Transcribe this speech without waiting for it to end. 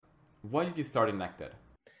Why did you start Innected?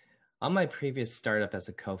 On my previous startup as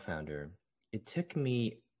a co-founder, it took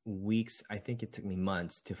me weeks, I think it took me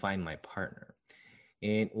months to find my partner.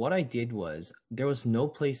 And what I did was there was no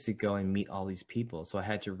place to go and meet all these people. So I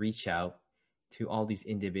had to reach out to all these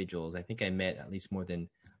individuals. I think I met at least more than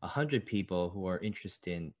 100 people who are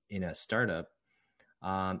interested in a startup.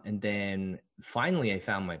 And then finally I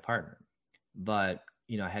found my partner. But,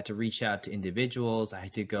 I had to reach out to individuals. I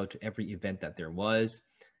had to go to every event that there was.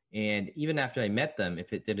 And even after I met them,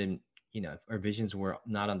 if it didn't, if our visions were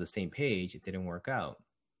not on the same page, it didn't work out.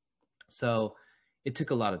 So it took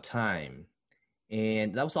a lot of time.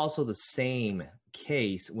 And that was also the same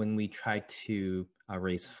case when we tried to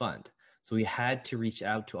raise fund. So we had to reach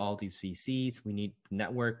out to all these VCs. We need the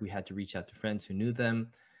network. We had to reach out to friends who knew them.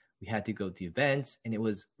 We had to go to events, and it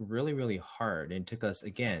was really, really hard. And it took us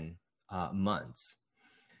again months.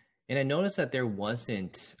 And I noticed that there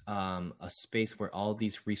wasn't a space where all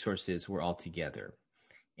these resources were all together.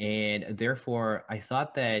 And therefore, I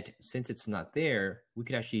thought that since it's not there, we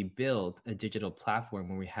could actually build a digital platform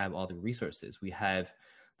where we have all the resources. We have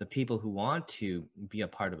the people who want to be a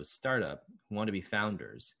part of a startup, who want to be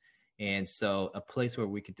founders. And so, a place where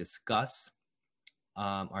we could discuss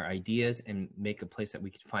our ideas and make a place that we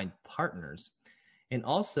could find partners. And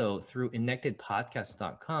also through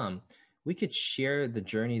innectedpodcast.com, we could share the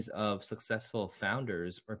journeys of successful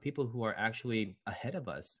founders or people who are actually ahead of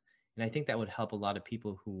us. And I think that would help a lot of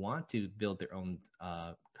people who want to build their own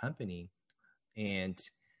company. And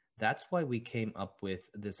that's why we came up with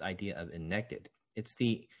this idea of Innected. It's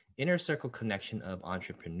the inner circle connection of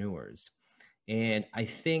entrepreneurs. And I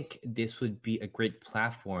think this would be a great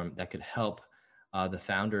platform that could help the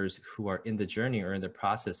founders who are in the journey or in the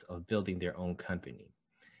process of building their own company.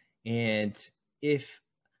 And if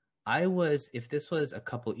if this was a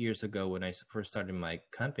couple years ago when I first started my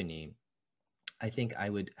company, I think I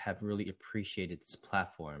would have really appreciated this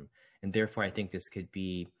platform. And therefore, I think this could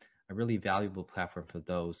be a really valuable platform for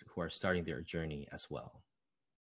those who are starting their journey as well.